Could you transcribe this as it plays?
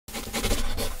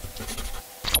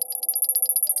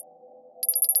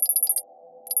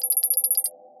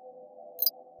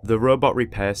The robot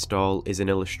repair stall is an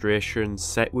illustration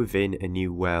set within a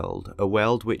new world, a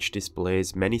world which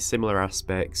displays many similar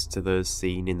aspects to those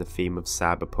seen in the theme of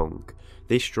cyberpunk.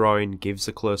 This drawing gives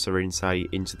a closer insight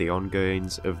into the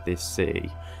ongoings of this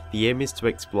city. The aim is to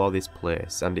explore this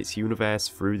place and its universe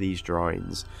through these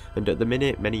drawings, and at the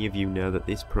minute many of you know that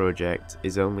this project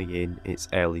is only in its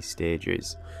early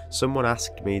stages. Someone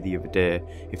asked me the other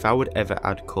day if I would ever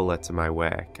add colour to my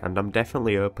work, and I'm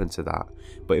definitely open to that,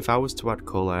 but if I was to add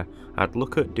colour, I'd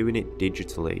look at doing it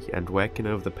digitally and working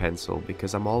over the pencil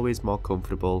because I'm always more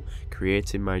comfortable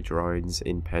creating my drawings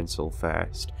in pencil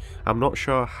first. I'm not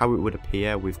sure how it would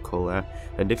appear with colour,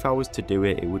 and if I was to do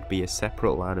it, it would be a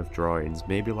separate line of drawings,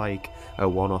 maybe like a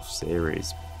one-off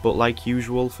series. But like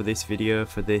usual for this video,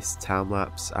 for this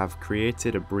time-lapse, I've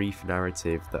created a brief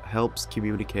narrative that helps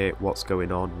communicate what's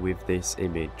going on with this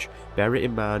image. Bear it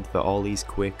in mind that all these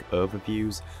quick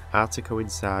overviews are to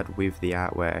coincide with the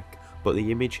artwork, but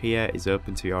the image here is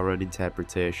open to your own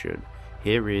interpretation.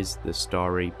 Here is the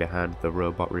story behind the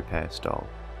robot repair stall.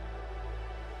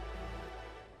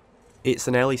 It's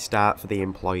an early start for the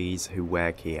employees who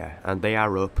work here, and they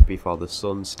are up before the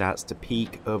sun starts to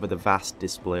peek over the vast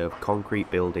display of concrete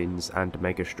buildings and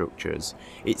megastructures.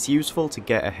 It's useful to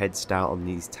get a head start on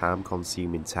these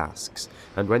time-consuming tasks,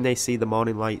 and when they see the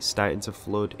morning light starting to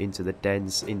flood into the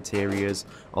dense interiors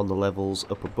on the levels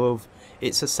up above,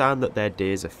 it's a sign that their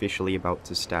day is officially about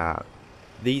to start.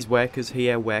 These workers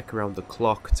here work around the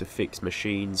clock to fix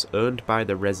machines owned by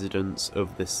the residents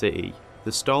of the city.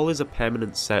 The stall is a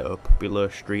permanent setup below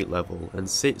street level and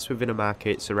sits within a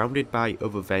market surrounded by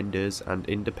other vendors and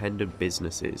independent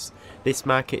businesses. This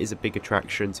market is a big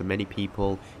attraction to many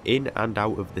people in and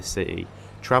out of the city.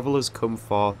 Travellers come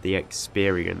for the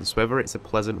experience, whether it's a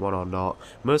pleasant one or not.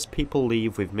 Most people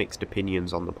leave with mixed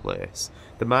opinions on the place.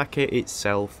 The market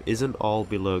itself isn't all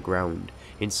below ground.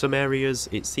 In some areas,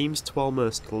 it seems to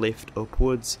almost lift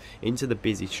upwards into the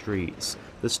busy streets.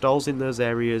 The stalls in those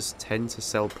areas tend to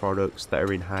sell products that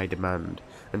are in high demand,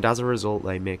 and as a result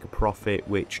they make a profit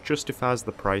which justifies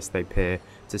the price they pay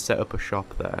to set up a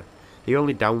shop there. The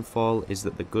only downfall is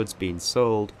that the goods being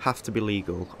sold have to be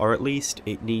legal, or at least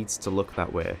it needs to look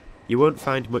that way. You won't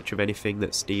find much of anything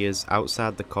that steers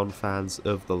outside the confines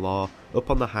of the law up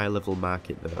on the high level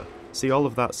market though. See, all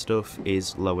of that stuff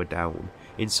is lower down.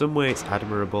 In some way it's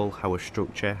admirable how a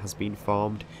structure has been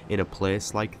formed in a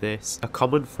place like this. A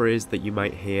common phrase that you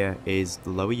might hear is, the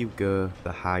lower you go,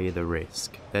 the higher the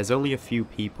risk. There's only a few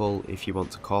people, if you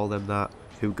want to call them that,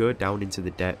 who go down into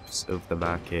the depths of the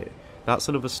market. That's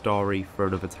another story for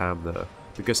another time though,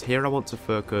 because here I want to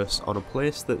focus on a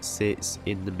place that sits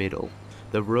in the middle,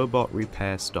 the robot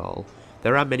repair stall.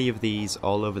 There are many of these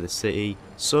all over the city,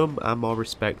 some are more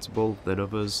respectable than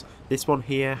others. This one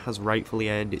here has rightfully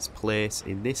earned its place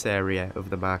in this area of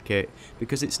the market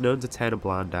because it's known to turn a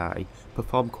blind eye,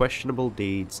 perform questionable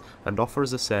deeds and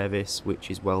offers a service which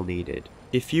is well needed.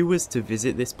 If you was to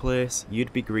visit this place,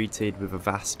 you'd be greeted with a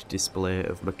vast display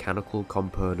of mechanical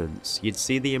components. You'd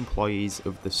see the employees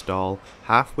of the stall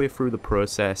halfway through the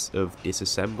process of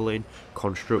disassembling,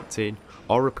 constructing,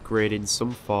 or upgrading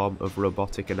some form of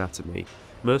robotic anatomy.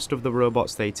 Most of the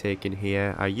robots they take in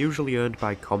here are usually owned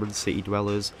by common city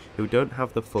dwellers who don't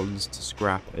have the funds to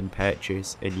scrap and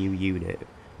purchase a new unit.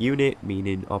 Unit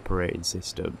meaning operating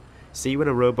system. See, when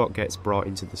a robot gets brought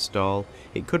into the stall,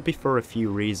 it could be for a few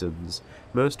reasons.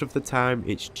 Most of the time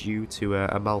it's due to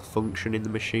a malfunction in the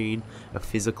machine, a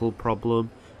physical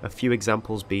problem, a few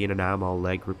examples being an arm or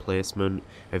leg replacement,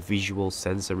 a visual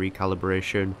sensor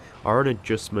recalibration, or an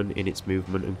adjustment in its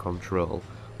movement and control.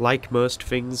 Like most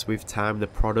things with time, the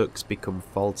products become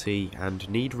faulty and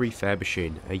need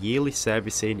refurbishing. A yearly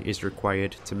servicing is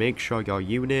required to make sure your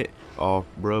unit or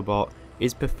robot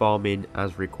is performing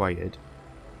as required.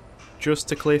 Just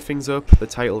to clear things up, the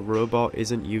title robot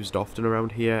isn't used often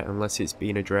around here unless it's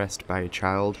being addressed by a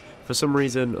child. For some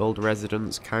reason, old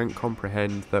residents can't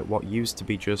comprehend that what used to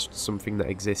be just something that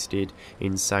existed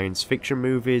in science fiction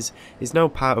movies is now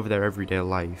part of their everyday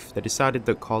life. They decided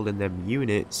that calling them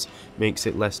units makes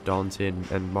it less daunting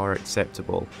and more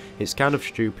acceptable. It's kind of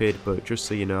stupid, but just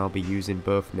so you know, I'll be using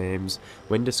both names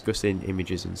when discussing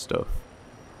images and stuff.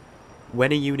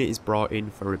 When a unit is brought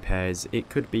in for repairs, it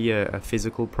could be a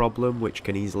physical problem which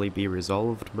can easily be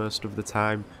resolved most of the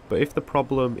time, but if the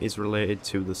problem is related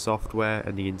to the software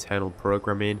and the internal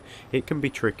programming, it can be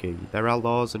tricky. There are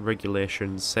laws and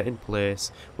regulations set in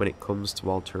place when it comes to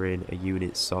altering a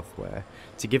unit's software.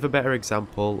 To give a better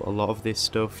example, a lot of this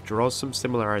stuff draws some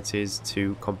similarities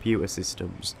to computer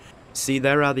systems. See,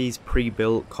 there are these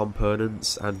pre-built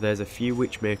components and there's a few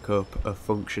which make up a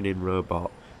functioning robot.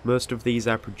 Most of these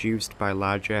are produced by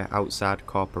larger outside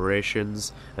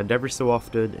corporations, and every so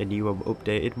often a new and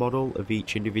updated model of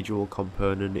each individual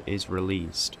component is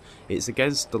released. It's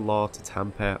against the law to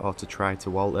tamper or to try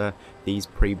to alter these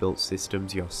pre-built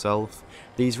systems yourself.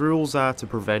 These rules are to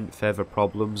prevent further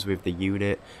problems with the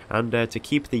unit and to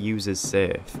keep the users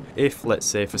safe. If, let's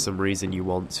say, for some reason you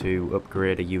want to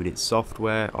upgrade a unit's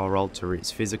software or alter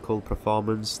its physical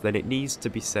performance, then it needs to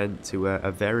be sent to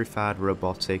a verified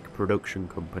robotic production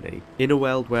company. In a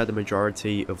world where the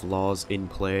majority of laws in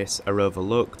place are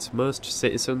overlooked, most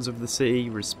citizens of the city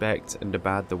respect and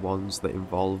abide the ones that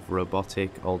involve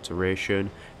robotic alteration.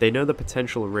 They know the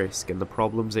potential risk and the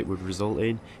problems it would result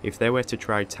in if they were to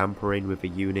try tampering with a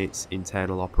unit's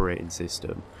internal operating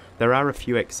system. There are a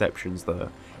few exceptions though.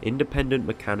 Independent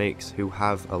mechanics who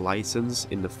have a license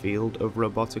in the field of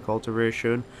robotic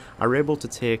alteration are able to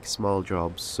take small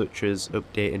jobs such as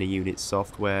updating a unit's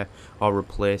software or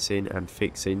replacing and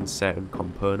fixing certain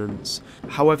components.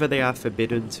 However, they are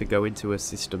forbidden to go into a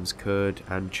system's code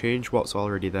and change what's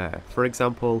already there. For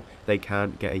example, they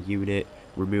can't get a unit,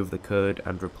 remove the code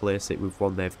and replace it with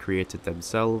one they've created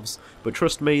themselves, but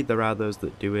trust me, there are those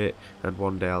that do it, and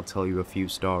one day I'll tell you a few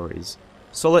stories.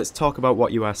 So let's talk about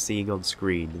what you are seeing on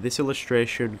screen. This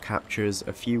illustration captures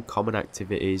a few common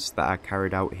activities that are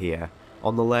carried out here.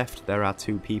 On the left there are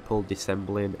two people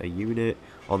disassembling a unit,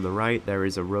 on the right there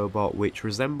is a robot which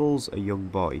resembles a young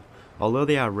boy. Although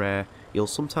they are rare, you'll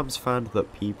sometimes find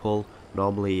that people,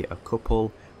 normally a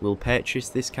couple, will purchase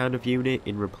this kind of unit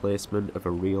in replacement of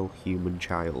a real human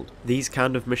child. These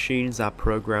kind of machines are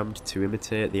programmed to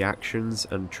imitate the actions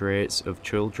and traits of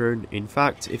children. In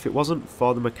fact, if it wasn't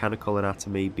for the mechanical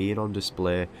anatomy being on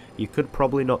display, you could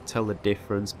probably not tell the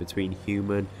difference between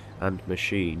human and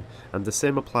machine, and the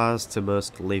same applies to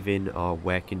most living or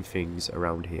working things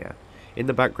around here. In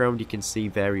the background you can see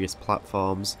various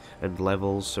platforms and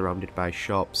levels surrounded by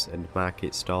shops and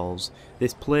market stalls.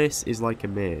 This place is like a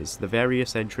maze. The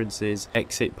various entrances,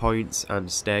 exit points and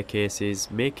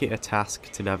staircases make it a task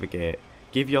to navigate.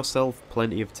 Give yourself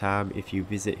plenty of time if you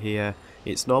visit here.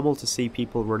 It's normal to see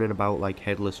people running about like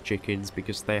headless chickens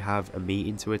because they have a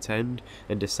meeting to attend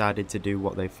and decided to do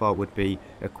what they thought would be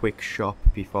a quick shop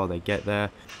before they get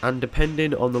there. And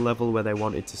depending on the level where they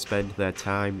wanted to spend their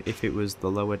time, if it was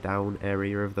the lower down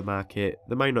area of the market,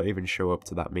 they might not even show up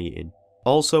to that meeting.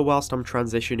 Also, whilst I'm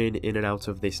transitioning in and out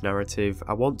of this narrative,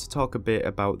 I want to talk a bit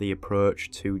about the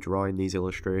approach to drawing these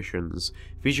illustrations.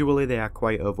 Visually they are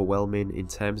quite overwhelming in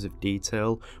terms of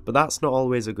detail, but that's not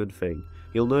always a good thing.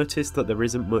 You'll notice that there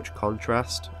isn't much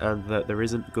contrast and that there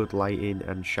isn't good lighting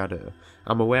and shadow.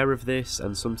 I'm aware of this,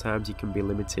 and sometimes you can be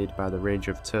limited by the range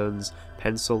of tones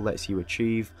pencil lets you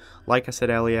achieve. Like I said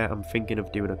earlier, I'm thinking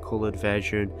of doing a coloured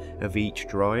version of each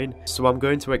drawing, so I'm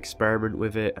going to experiment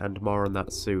with it and more on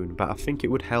that soon, but I think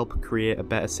it would help create a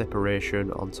better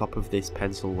separation on top of this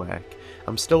pencil work.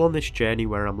 I'm still on this journey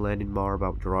where I'm learning more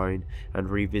about drawing and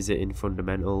revisiting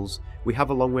fundamentals. We have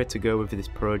a long way to go with this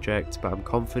project, but I'm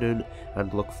confident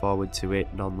and look forward to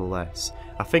it nonetheless.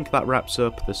 I think that wraps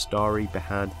up the story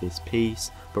behind this piece,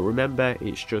 but remember,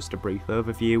 it's just a brief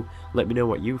overview. Let me know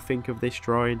what you think of this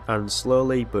drawing, and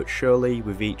slowly but surely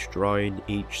with each drawing,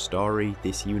 each story,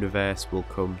 this universe will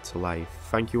come to life.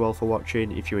 Thank you all for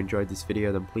watching. If you enjoyed this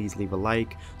video, then please leave a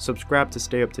like, subscribe to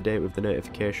stay up to date with the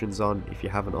notifications on if you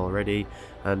haven't already,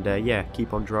 and yeah,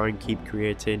 keep on drawing, keep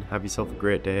creating, have yourself a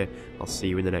great day. I'll see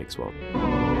you in the next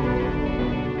one.